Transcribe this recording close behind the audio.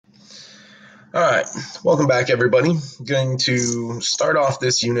All right, welcome back, everybody. Going to start off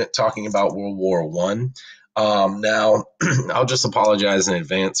this unit talking about World War One. Now, I'll just apologize in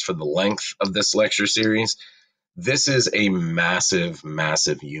advance for the length of this lecture series. This is a massive,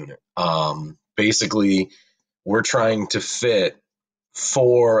 massive unit. Basically, we're trying to fit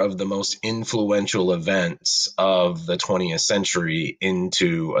four of the most influential events of the 20th century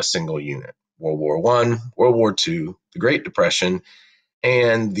into a single unit: World War One, World War Two, the Great Depression,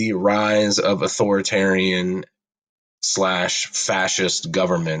 and the rise of authoritarian slash fascist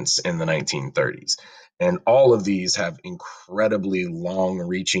governments in the 1930s. And all of these have incredibly long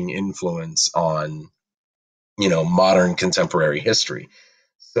reaching influence on, modern contemporary history.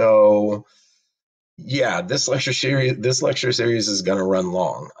 So yeah, this lecture series is going to run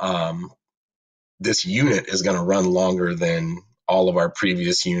long. This unit is going to run longer than all of our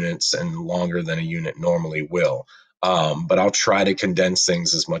previous units and longer than a unit normally will. But I'll try to condense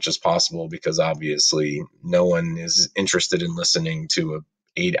things as much as possible because obviously no one is interested in listening to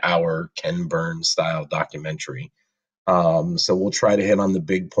a 8-hour Ken Burns style documentary. So we'll try to hit on the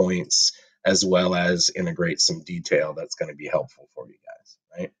big points as well as integrate some detail that's going to be helpful for you guys,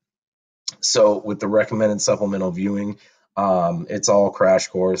 right? So with the recommended supplemental viewing, it's all crash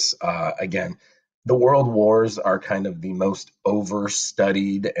course. Again, the world wars are kind of the most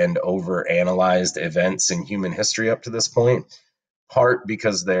overstudied and overanalyzed events in human history up to this point, part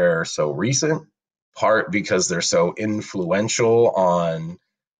because they're so recent, part because they're so influential on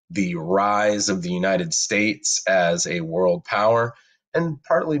the rise of the United States as a world power, and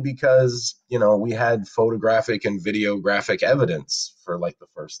partly because, we had photographic and videographic evidence for like the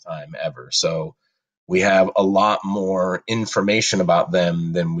first time ever. So we have a lot more information about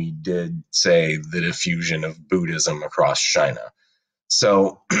them than we did, say, the diffusion of Buddhism across China.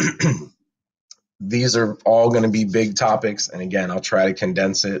 So these are all going to be big topics. And again, I'll try to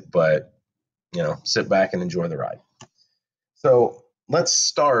condense it, but, sit back and enjoy the ride. So let's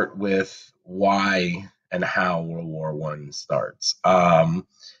start with why and how World War One starts.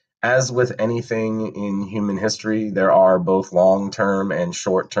 As with anything in human history, there are both long-term and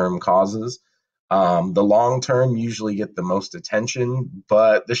short-term causes. The long-term usually get the most attention,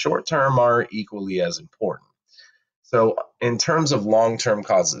 but the short-term are equally as important. So, in terms of long-term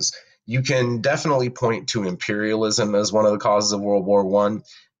causes, you can definitely point to imperialism as one of the causes of World War One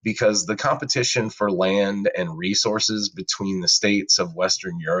because the competition for land and resources between the states of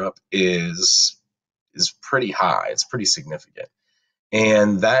Western Europe is pretty high. It's pretty significant.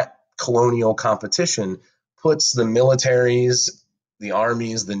 And that colonial competition puts the militaries, the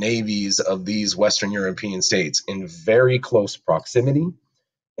armies, the navies of these Western European states in very close proximity.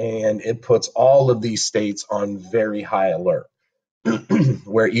 And it puts all of these states on very high alert,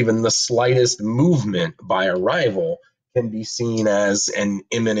 where even the slightest movement by a rival can be seen as an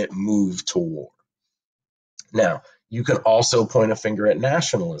imminent move to war. Now, you can also point a finger at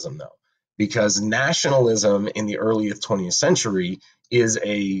nationalism, though, because nationalism in the early 20th century is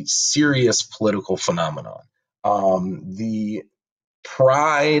a serious political phenomenon. The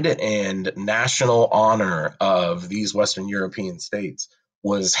pride and national honor of these Western European states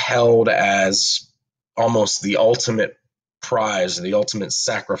was held as almost the ultimate prize, the ultimate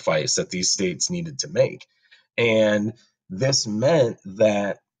sacrifice that these states needed to make. And this meant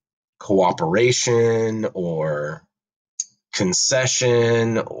that cooperation or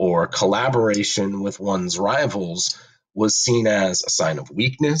concession or collaboration with one's rivals was seen as a sign of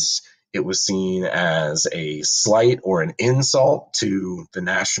weakness. It was seen as a slight or an insult to the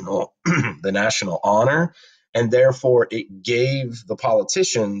national the national honor, and therefore it gave the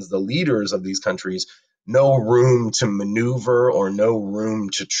politicians, the leaders of these countries, no room to maneuver or no room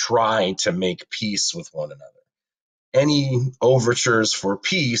to try to make peace with one another. Any overtures for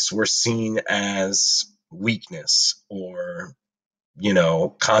peace were seen as weakness or,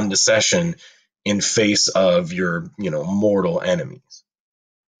 condescension in face of your, mortal enemies.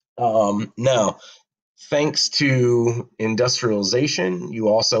 Now, thanks to industrialization, you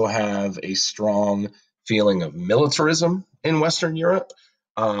also have a strong feeling of militarism in Western Europe.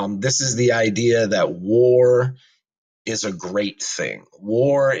 This is the idea that war is a great thing.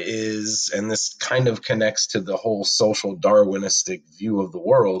 War is, and this kind of connects to the whole social Darwinistic view of the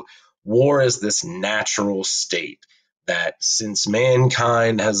world, war is this natural state that since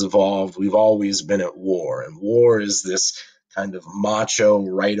mankind has evolved, we've always been at war. And war is this kind of macho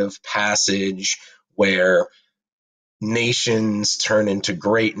rite of passage where nations turn into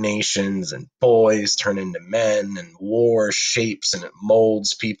great nations and boys turn into men, and war shapes and it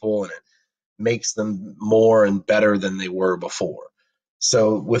molds people and it makes them more and better than they were before.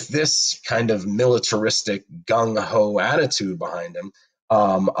 So with this kind of militaristic gung-ho attitude behind him,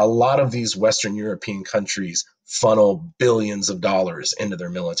 A lot of these Western European countries funnel billions of dollars into their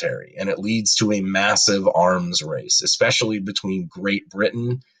military, and it leads to a massive arms race, especially between Great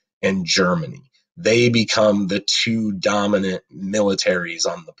Britain and Germany. They become the two dominant militaries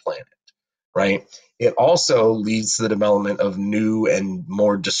on the planet, right? It also leads to the development of new and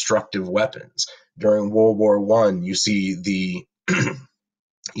more destructive weapons. During World War One, you see the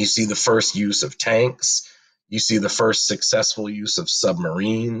you see the first use of tanks. You see the first successful use of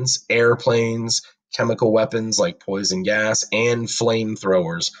submarines, airplanes, chemical weapons like poison gas, and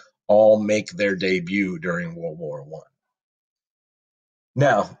flamethrowers all make their debut during World War One.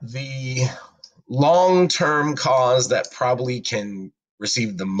 Now, the long-term cause that probably can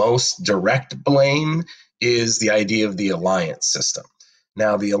receive the most direct blame is the idea of the alliance system.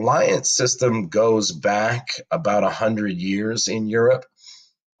 Now, the alliance system goes back about 100 years in Europe.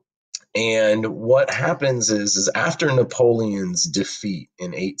 And what happens is after Napoleon's defeat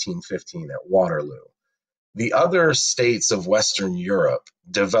in 1815 at Waterloo, the other states of Western Europe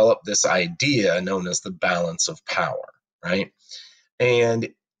developed this idea known as the balance of power, right?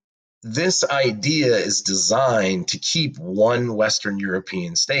 And this idea is designed to keep one Western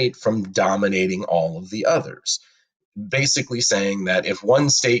European state from dominating all of the others. Basically saying that if one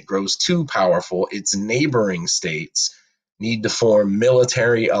state grows too powerful, its neighboring states need to form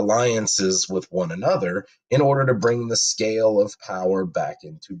military alliances with one another in order to bring the scale of power back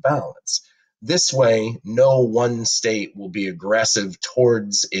into balance. This way, no one state will be aggressive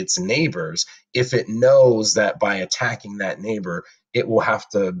towards its neighbors if it knows that by attacking that neighbor, it will have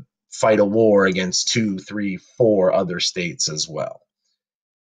to fight a war against 2, 3, 4 other states as well.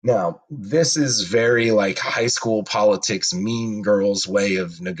 Now, this is very like high school politics, mean girls way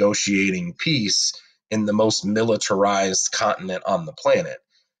of negotiating peace in the most militarized continent on the planet.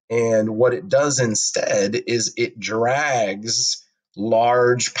 And what it does instead is it drags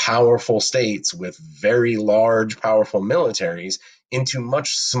large, powerful states with very large, powerful militaries into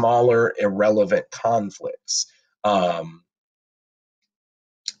much smaller, irrelevant conflicts.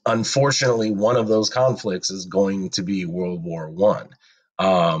 Unfortunately, one of those conflicts is going to be World War One.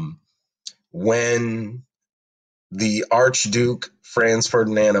 When the Archduke Franz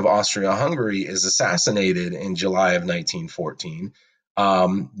Ferdinand of Austria-Hungary is assassinated in July of 1914,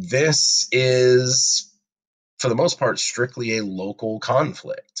 this is, for the most part, strictly a local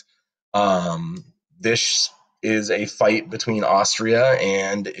conflict. This is a fight between Austria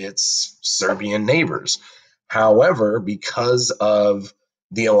and its Serbian neighbors. However, because of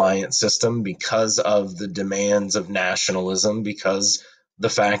the alliance system, because of the demands of nationalism, because the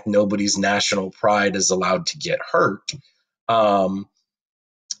fact nobody's national pride is allowed to get hurt,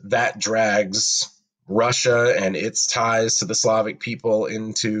 that drags Russia and its ties to the Slavic people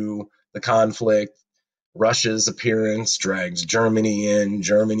into the conflict. Russia's appearance drags Germany in,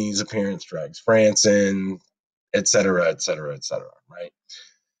 Germany's appearance drags France in, et cetera, et cetera, et cetera, right?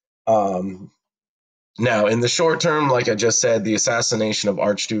 Now, in the short term, like I just said, the assassination of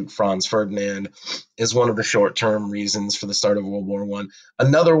Archduke Franz Ferdinand is one of the short-term reasons for the start of World War I.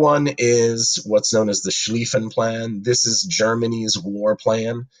 Another one is what's known as the Schlieffen Plan. This is Germany's war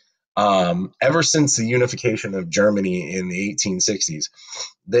plan. Ever since the unification of Germany in the 1860s,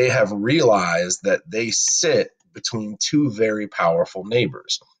 they have realized that they sit between two very powerful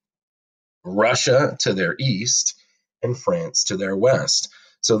neighbors, Russia to their east and France to their west.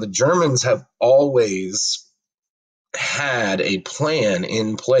 So the Germans have always had a plan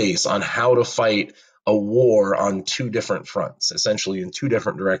in place on how to fight a war on two different fronts, essentially in two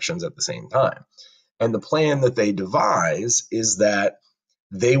different directions at the same time. And the plan that they devise is that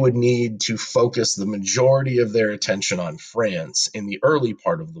they would need to focus the majority of their attention on France in the early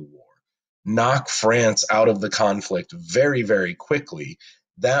part of the war, knock France out of the conflict very, very quickly.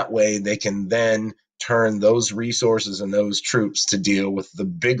 That way they can then turn those resources and those troops to deal with the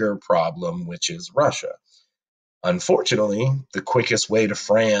bigger problem, which is Russia. Unfortunately, the quickest way to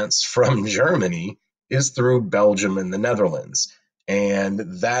France from Germany is through Belgium and the Netherlands.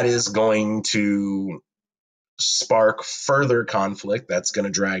 And that is going to spark further conflict. That's going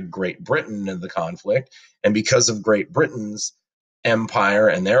to drag Great Britain into the conflict. And because of Great Britain's empire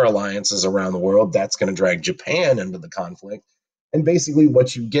and their alliances around the world, that's going to drag Japan into the conflict. And basically,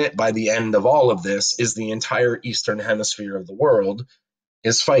 what you get by the end of all of this is the entire Eastern Hemisphere of the world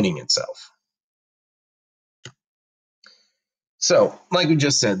is fighting itself. So, like we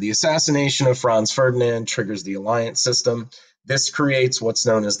just said, the assassination of Franz Ferdinand triggers the alliance system. This creates what's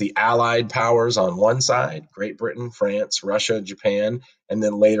known as the Allied powers on one side, Great Britain, France, Russia, Japan, and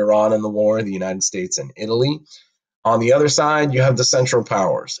then later on in the war, the United States and Italy. On the other side, you have the Central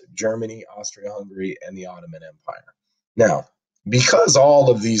Powers, Germany, Austria-Hungary, and the Ottoman Empire. Now, Because all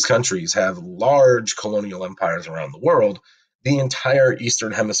of these countries have large colonial empires around the world, the entire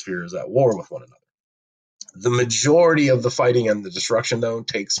Eastern Hemisphere is at war with one another. The majority of the fighting and the destruction, though,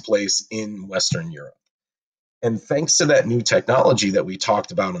 takes place in Western Europe. And thanks to that new technology that we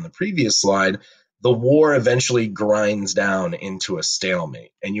talked about on the previous slide, the war eventually grinds down into a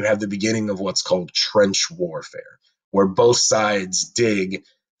stalemate. And you have the beginning of what's called trench warfare, where both sides dig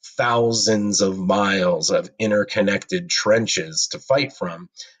thousands of miles of interconnected trenches to fight from,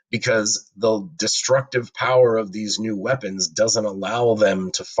 because the destructive power of these new weapons doesn't allow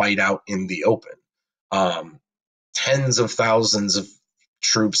them to fight out in the open. Um, Tens of thousands of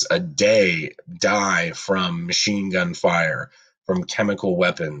troops a day die from machine gun fire, from chemical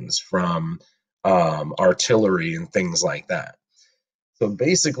weapons, from artillery, and things like that. So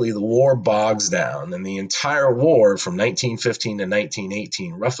basically, the war bogs down, and the entire war from 1915 to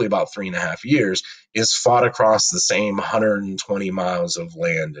 1918, roughly about 3.5 years, is fought across the same 120 miles of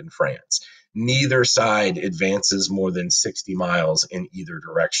land in France. Neither side advances more than 60 miles in either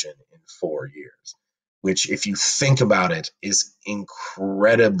direction in 4 years, which, if you think about it, is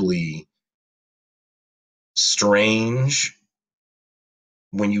incredibly strange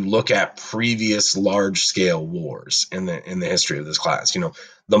when you look at previous large scale wars in the history of this class.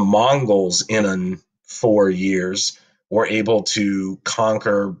 The Mongols in 4 years were able to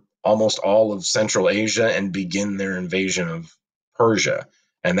conquer almost all of Central Asia and begin their invasion of Persia,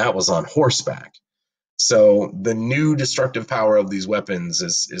 and that was on horseback. So the new destructive power of these weapons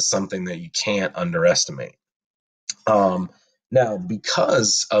is something that you can't underestimate. Um, Now,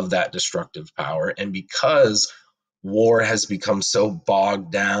 because of that destructive power, and because war has become so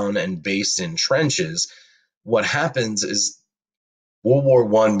bogged down and based in trenches, what happens is World War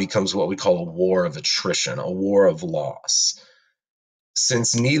One becomes what we call a war of attrition, a war of loss.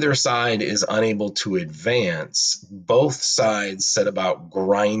 Since neither side is unable to advance, both sides set about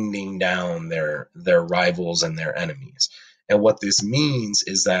grinding down their rivals and their enemies. And what this means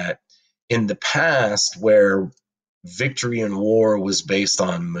is that in the past, where victory in war was based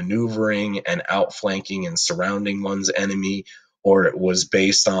on maneuvering and outflanking and surrounding one's enemy, or it was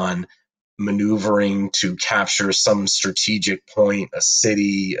based on maneuvering to capture some strategic point, a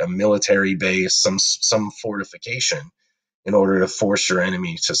city, a military base, some fortification, in order to force your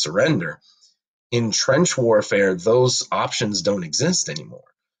enemy to surrender. In trench warfare, those options don't exist anymore.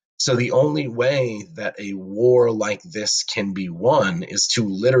 So the only way that a war like this can be won is to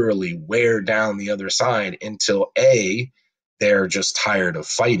literally wear down the other side until A, they're just tired of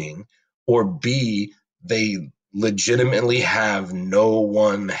fighting, or B, they legitimately have no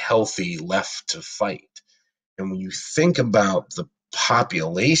one healthy left to fight. And when you think about the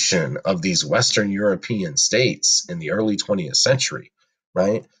population of these Western European states in the early 20th century,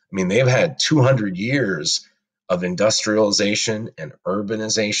 right? I mean, they've had 200 years of industrialization and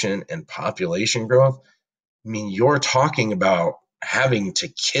urbanization and population growth. I mean, you're talking about having to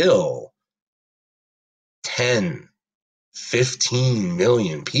kill 10, 15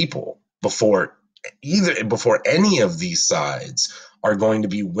 million people before any of these sides are going to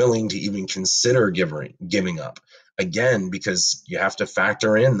be willing to even consider giving up. Again, because you have to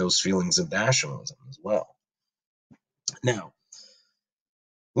factor in those feelings of nationalism as well. Now,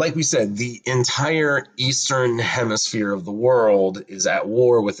 like we said, the entire Eastern Hemisphere of the world is at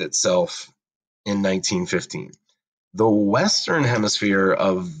war with itself in 1915. The Western Hemisphere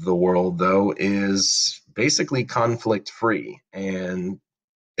of the world, though, is basically conflict free, and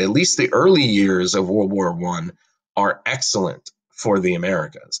at least the early years of World War One are excellent for the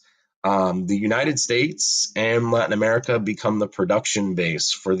Americas. The United States and Latin America become the production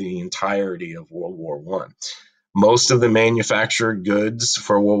base for the entirety of World War One. Most of the manufactured goods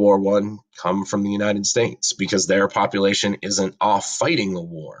for World War One come from the United States because their population isn't off fighting a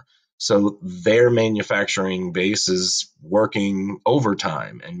war. So their manufacturing base is working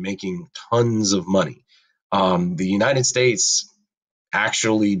overtime and making tons of money. The United States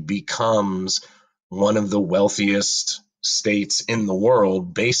actually becomes one of the wealthiest states in the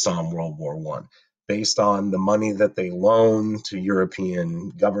world based on World War One, based on the money that they loan to European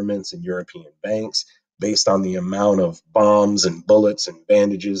governments and European banks, based on the amount of bombs and bullets and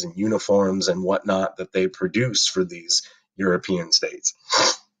bandages and uniforms and whatnot that they produce for these European states.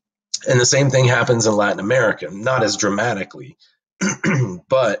 And the same thing happens in Latin America, not as dramatically,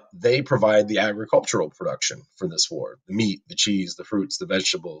 but they provide the agricultural production for this war: the meat, the cheese, the fruits, the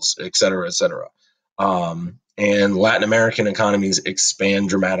vegetables, et cetera, et cetera. And Latin American economies expand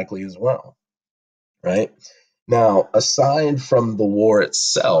dramatically as well, right? Now, aside from the war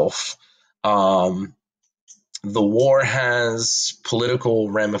itself, the war has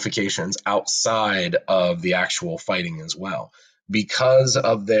political ramifications outside of the actual fighting as well. because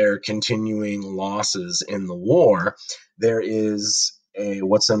of their continuing losses in the war, there is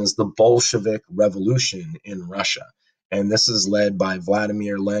what's known as the Bolshevik Revolution in Russia. And this is led by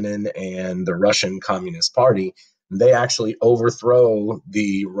Vladimir Lenin and the Russian Communist Party. They actually overthrow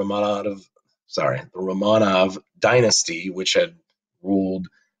the Romanov dynasty, which had ruled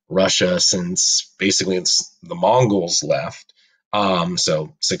Russia since basically the Mongols left,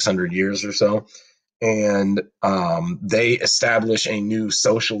 so 600 years or so. And they establish a new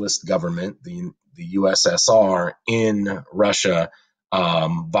socialist government, the USSR, in Russia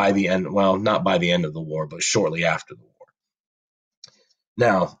by the end, well, not by the end of the war, but shortly after the war.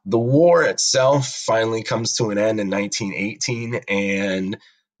 Now, the war itself finally comes to an end in 1918, and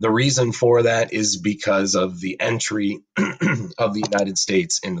the reason for that is because of the entry of the United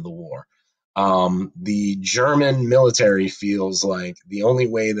States into the war. The German military feels like the only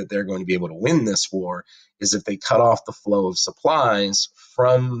way that they're going to be able to win this war is if they cut off the flow of supplies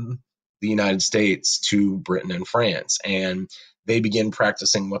from the United States to Britain and France. And they begin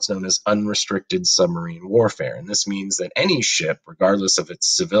practicing what's known as unrestricted submarine warfare. And this means that any ship, regardless of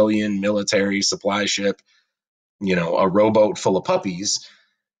its civilian, military, supply ship, a rowboat full of puppies,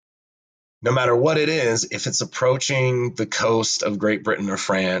 no matter what it is, if it's approaching the coast of Great Britain or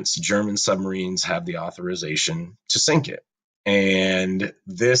France, German submarines have the authorization to sink it. And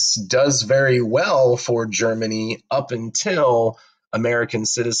this does very well for Germany up until American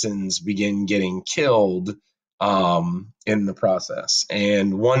citizens begin getting killed in the process.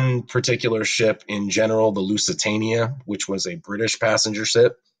 And one particular ship in general, the Lusitania, which was a British passenger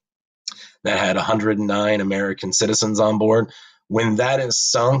ship that had 109 American citizens on board, when that is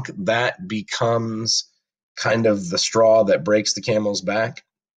sunk, that becomes kind of the straw that breaks the camel's back.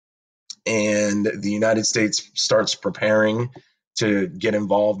 And the United States starts preparing to get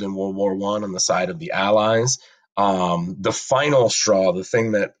involved in World War I on the side of the Allies. The final straw, the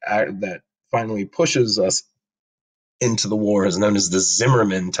thing that finally pushes us into the war, is known as the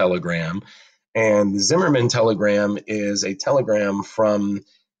Zimmermann telegram. And the Zimmermann telegram is a telegram from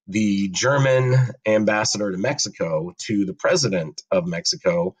the German ambassador to Mexico to the president of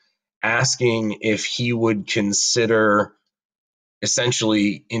Mexico, asking if he would consider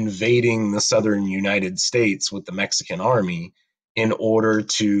essentially invading the southern United States with the Mexican army in order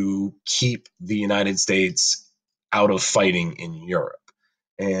to keep the United States out of fighting in Europe.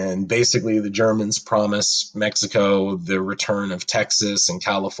 And basically, the Germans promised Mexico the return of Texas and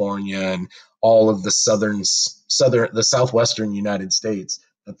California and all of the southwestern United States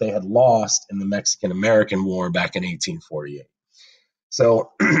that they had lost in the Mexican-American War back in 1848.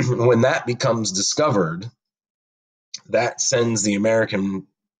 So when that becomes discovered, that sends the American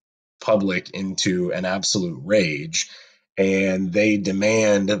public into an absolute rage, and they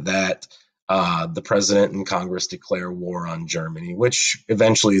demand that the president and Congress declare war on Germany, which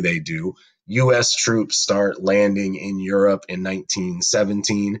eventually they do. U.S. troops start landing in Europe in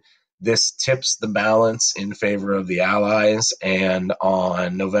 1917. This tips the balance in favor of the Allies, and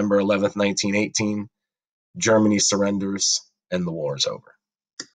on November 11th, 1918, Germany surrenders and the war is over.